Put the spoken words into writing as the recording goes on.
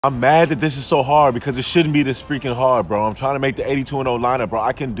I'm mad that this is so hard because it shouldn't be this freaking hard, bro. I'm trying to make the 82-0 lineup, bro.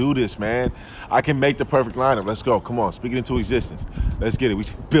 I can do this, man. I can make the perfect lineup. Let's go. Come on. Speak it into existence. Let's get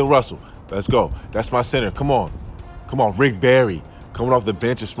it. Bill Russell. Let's go. That's my center. Come on. Come on. Rick Barry. Coming off the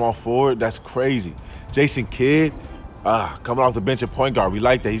bench at small forward. That's crazy. Jason Kidd. Coming off the bench at point guard. We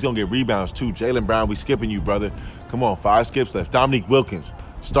like that. He's going to get rebounds, too. Jaylen Brown, we skipping you, brother. Come on. 5 skips left. Dominique Wilkins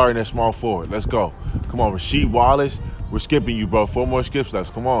starting at small forward. Let's go. Come on. Rasheed Wallace. We're skipping you, bro. 4 more skips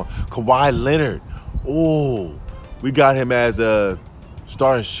left. Come on. Kawhi Leonard. Oh, we got him as a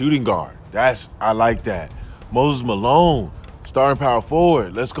starting shooting guard. I like that. Moses Malone, starting power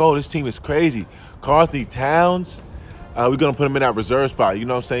forward. Let's go. This team is crazy. Karl Anthony Towns. We're going to put him in that reserve spot. You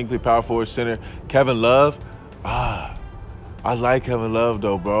know what I'm saying? Play power forward center. Kevin Love. I like Kevin Love,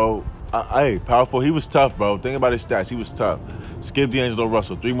 though, bro. Hey, power forward. He was tough, bro. Think about his stats. He was tough. Skip D'Angelo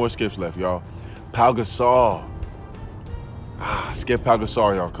Russell. 3 more skips left, y'all. Pau Gasol. Skip Pau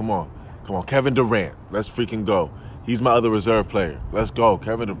Gasol, y'all. Come on. Come on. Kevin Durant. Let's freaking go. He's my other reserve player. Let's go.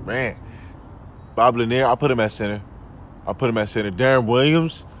 Kevin Durant. Bob Lanier. I'll put him at center. Darren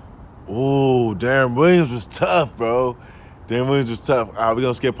Williams. Ooh, Darren Williams was tough, bro. Darren Williams was tough. We're going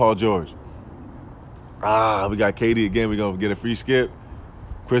to skip Paul George. We got KD again. We're going to get a free skip.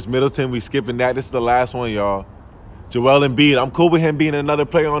 Chris Middleton, we skipping that. This is the last one, y'all. Joel Embiid, I'm cool with him being another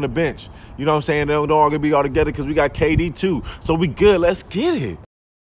player on the bench. You know what I'm saying? They're all going to be all together because we got KD too. So we good. Let's get it.